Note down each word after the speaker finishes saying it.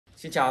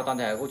Xin chào toàn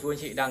thể cô chú anh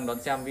chị đang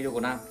đón xem video của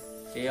Nam.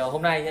 Thì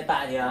hôm nay hiện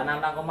tại thì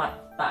Nam đang có mặt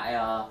tại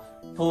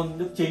thôn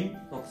Đức Chính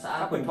thuộc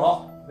xã Quỳnh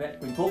Thọ, huyện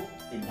Quỳnh Phúc,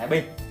 tỉnh Thái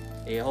Bình.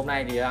 Thì hôm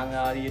nay thì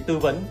đang đi tư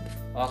vấn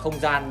không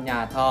gian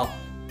nhà thờ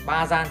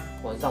ba gian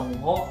của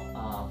dòng họ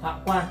Phạm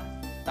Quang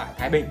tại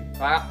Thái Bình các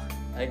bác ạ.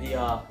 Đây thì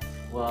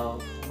hôm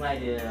nay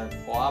thì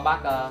có bác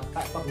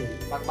Phạm Quang Hỷ,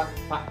 bác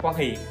Phạm Quang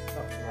Hỷ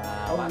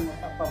và bác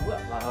Phạm Quang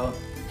Vượng và ở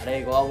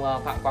đây có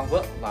ông Phạm Quang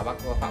Vượng và bác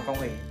Phạm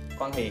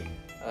Quang Hỷ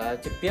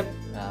trực tiếp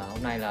là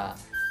hôm nay là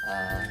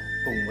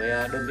cùng với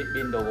đơn vị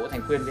biên đồ Gỗ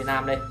Thành Khuyên Việt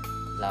Nam đây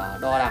là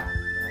đo đạc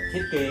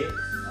thiết kế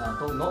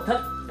nội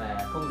thất về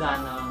không gian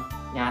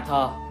nhà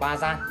thờ ba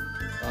gian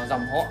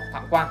dòng họ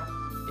Phạm Quang.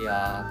 Thì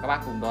các bác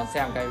cùng đón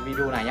xem cái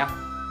video này nhá.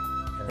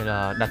 Đây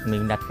là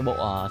mình đặt cái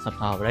bộ sập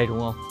thờ vào đây đúng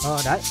không?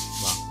 Đấy.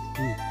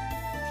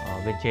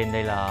 Vâng. Bên trên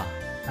đây là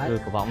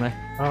cửa võng đây.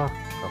 Cửa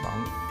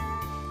võng.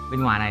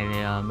 Bên ngoài này thì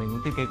mình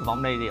cũng thiết kế cửa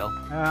võng đây gì không?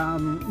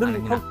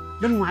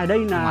 Bên ngoài đây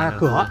là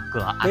cửa.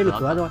 Đây là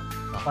cửa rồi.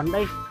 Vâng. Còn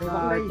đây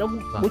đông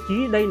bố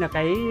trí đây là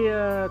cái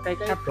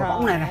cửa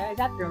võng này.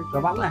 Cửa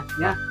võng này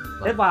nhá.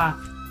 Vâng. Thế và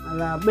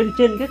là bên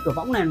trên cái cửa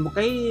võng này một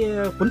cái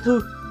cuốn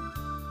thư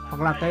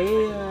hoặc là cái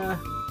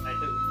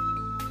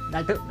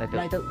đại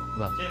tự.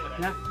 Vâng.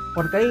 Nhá.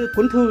 Còn cái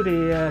cuốn thư thì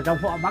dòng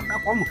họ bác đã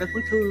có một cái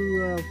cuốn thư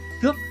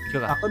trước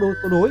và có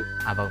đối.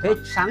 Vâng. Thế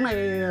sáng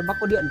nay bác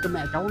có điện cho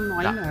mẹ cháu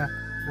nói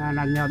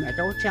là nhờ mẹ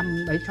cháu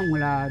xem đấy xong rồi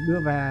là đưa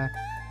về,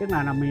 tức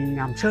là mình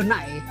làm sơn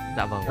lại.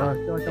 Dạ vâng.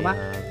 Cho bác.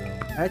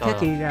 Đấy, thế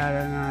thì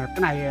cái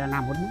này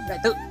làm một đại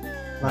tự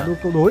và đôi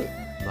câu đối.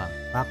 Vâng.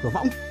 Và cửa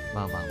võng.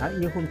 Vâng. Đấy,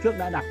 như hôm trước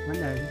đã đặt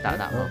vấn đề.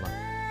 Dạ vâng.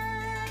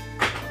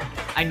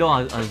 Anh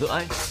đo ở giữa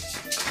ấy.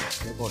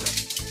 Cái cột này.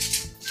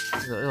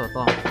 Giữa rồi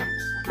to.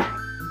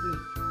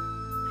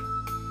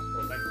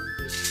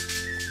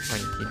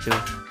 Vành 94.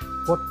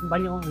 Cột bao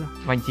nhiêu?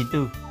 Vành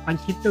 94. Vành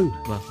 94.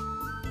 Vâng.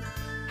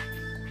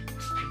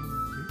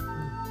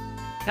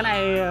 Cái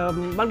này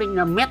bác định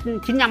là mét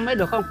 95 ấy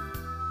được không?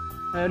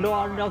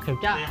 Đo kiểm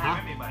tra.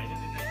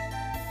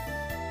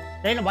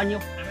 Đấy là bao nhiêu?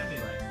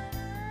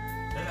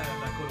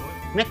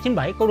 Mét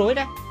 97 câu đối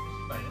đấy.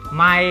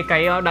 Mai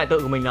cái đại tự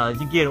của mình là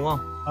trên kia đúng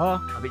không? Ở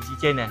vị trí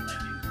trên này.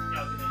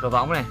 Cửa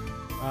võng này.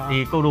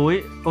 Thì câu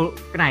đối,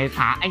 cái này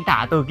anh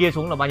thả từ kia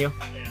xuống là bao nhiêu?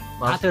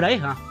 Vâng. Từ đấy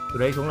hả? Từ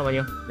đấy xuống là bao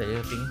nhiêu? Để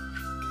cho tính.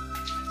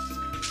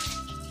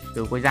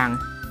 Từ cuối giang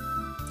ấy.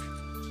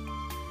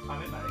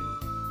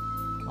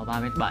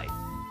 3m7.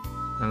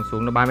 Giang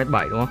xuống là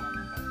 3m7 đúng không?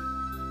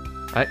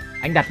 Đấy,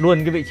 anh đặt luôn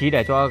cái vị trí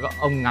để cho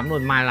ông ngắm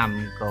luôn, mai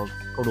làm câu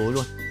đối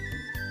luôn.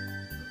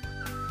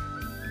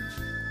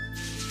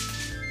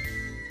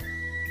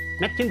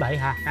 Mét 97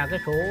 hả? Là cái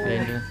số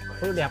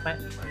đẹp đấy.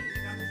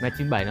 Mét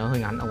 97 nó hơi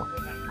ngắn ông ạ.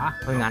 Hả?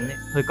 Hơi ngắn đấy,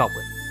 hơi cọc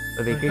ấy.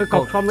 Bởi vì cái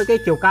cột so với cái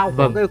chiều cao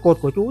của cái cột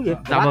của chú gì?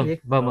 Dạ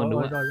vâng,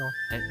 đúng rồi.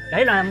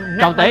 Đấy là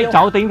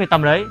cháu tính về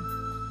tầm đấy.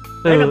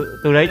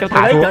 Từ đấy cháu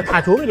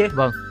thả xuống cái gì?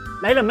 Vâng.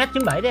 Đấy là mét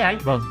 97 đấy anh.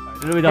 Vâng.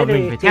 Bây giờ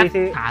mình phải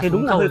thả thì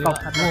đúng là hơi cọc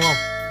thật đúng không?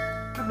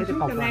 Thế thì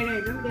cọc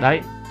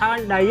đấy. Sao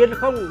anh đẩy yên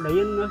không? Đẩy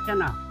yên xem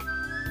nào.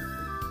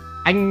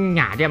 Anh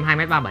nhả cho em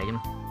 2m37 cho mà.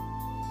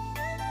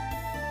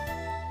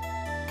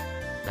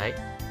 Đấy.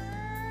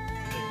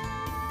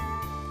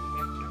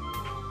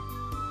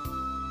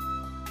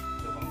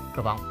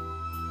 Cửa võng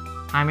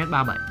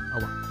 2m37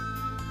 ông ạ.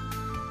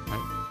 Đấy.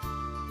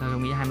 Tôi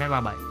nghĩ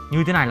 2m37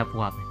 như thế này là phù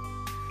hợp này.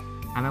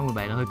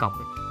 2m17 là hơi cọc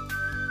đấy.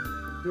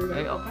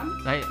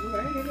 Đấy.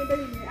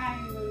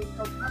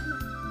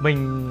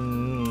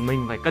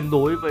 Mình phải cân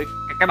đối với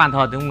cái bàn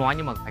thờ thì không nói,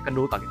 nhưng mà phải cân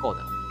đối cả cái cột.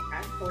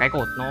 Cái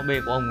cột nó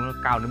bê của ông nó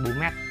cao đến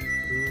 4m.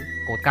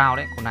 Cột cao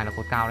đấy, cột này là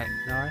cột cao đấy.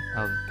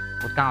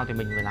 Cột cao thì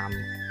mình phải làm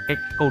cái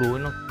câu đối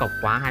nó cọc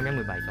quá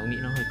 2m17 cháu nghĩ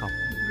nó hơi cọc.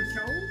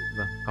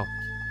 Vâng, cọc.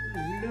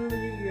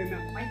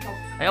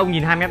 Đấy, ông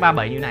nhìn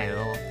 2m37 như này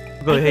rồi không?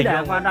 Gửi hình để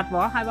đặt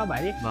vào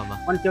 237 đi. Vâng.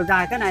 Còn chiều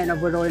dài cái này là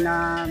vừa rồi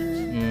là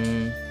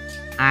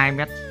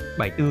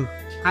 2m74.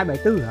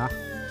 274 hả?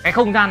 Cái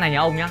không gian này nhà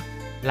ông nhá,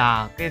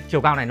 là cái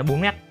chiều cao này nó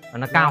 4m và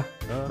nó cao.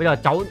 Bây giờ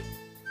cháu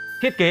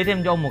thiết kế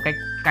thêm cho ông một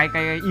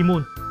cái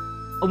imon.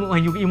 Ông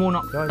hình như cái imon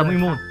đó, tấm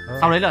imon.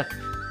 Sau đấy là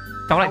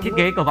cháu lại thiết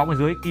kế cửa võng ở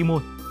dưới cái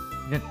imon.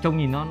 Trông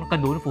nhìn nó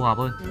cân đối, nó phù hợp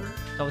hơn.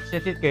 Cháu sẽ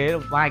thiết kế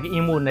vai cái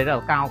imon đấy là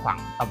cao khoảng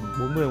tầm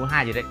 40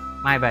 42 gì đấy.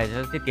 Mai về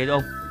sẽ thiết kế cho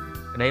ông.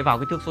 Cái đấy vào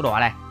cái thước số đỏ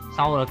này.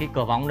 Sau là cái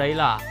cửa võng đấy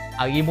là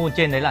imon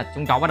trên đấy là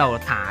chúng cháu bắt đầu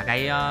thả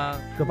cái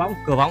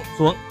cửa võng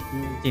xuống.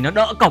 Thì nó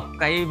đỡ cọc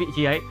cái vị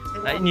trí ấy.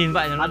 Đấy, nhìn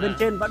vậy là bên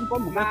trên vẫn có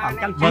một cái khoảng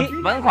trang trí.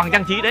 Vẫn khoảng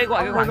trang trí đấy,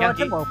 gọi cái khoảng trang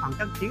trí. Khoảng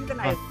trang trí cái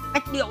này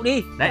cách điệu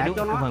đi. Đấy đúng,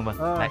 cho nó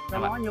đấy, cho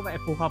nó như vậy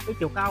phù hợp với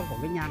chiều cao của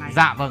cái nhà này.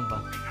 Dạ vâng.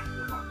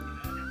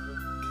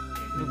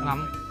 Lúc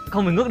ngắm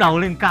không phải ngước đầu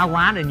lên cao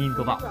quá để nhìn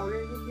cửa võng.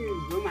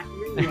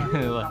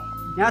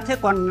 Nhá, thế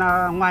còn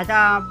ngoài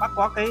ra bác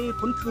có cái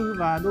cuốn thư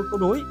và đôi câu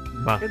đối.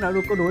 Tức là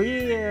đôi câu đối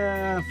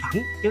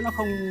phẳng chứ nó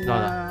không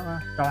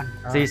tròn.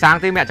 Gì sáng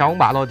thì mẹ cháu cũng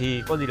bảo rồi,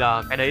 thì có gì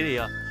là cái đấy thì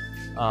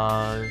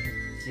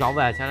cháu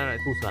về sẽ lại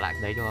tu sửa lại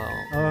cái đấy cho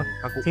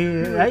các cụ.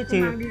 Thì đấy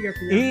thì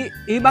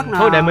ý bác là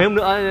thôi để mấy hôm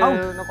nữa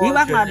không, nó có ý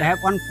bác là chuyện. để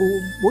còn phụ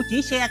bố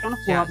trí xe cho nó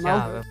phù hợp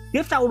mà.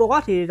 Tiếp sau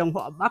đó thì dòng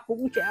họ bác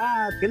cũng sẽ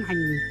tiến hành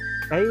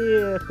cái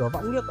cửa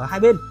võng nước ở hai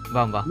bên.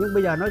 Vâng vâng. Nhưng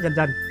bây giờ nó dần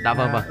dần. Dạ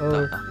vâng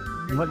vâng.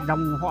 Một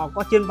dòng họ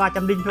có trên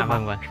 300 đinh thôi.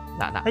 Vâng vâng.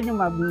 Dạ dạ. Thế nhưng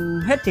mà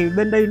hết thì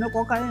bên đây nó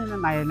có cái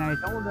này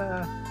cháu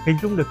hình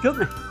dung được trước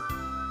này.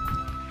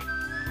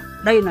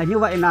 Đây là như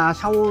vậy là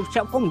sau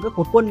sẽ có một cái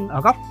cột quân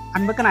ở góc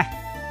ăn với cái này.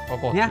 Có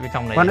cột nhé. cái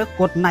trong này. Còn cái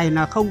cột này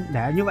là không,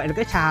 để như vậy là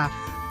cái xà,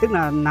 tức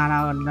là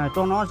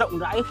cho nó rộng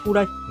rãi khu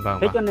đây. Vâng.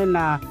 Thế cho nên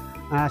là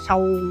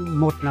sau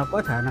một là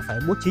có thể là phải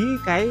bố trí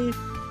cái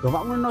cửa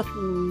võng nó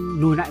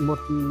lùi lại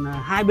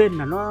hai bên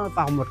là nó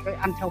vào một cái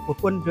ăn theo cột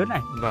quân dưới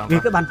này. Vâng. Vì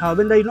cái bàn thờ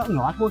bên đây nó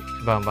nhỏ thôi.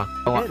 Vâng vâng.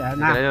 Thế để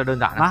cái đấy là đơn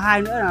giản. Và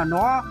hai nữa là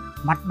nó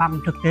mặt bằng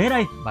thực tế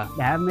đây. Vâng.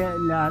 Để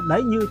là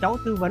đấy như cháu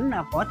tư vấn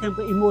là có thêm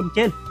cái email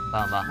trên.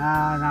 Vâng vâng.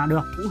 Là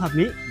được, cũng hợp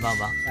lý. Vâng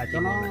vâng. Để cho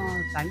nó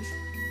tránh.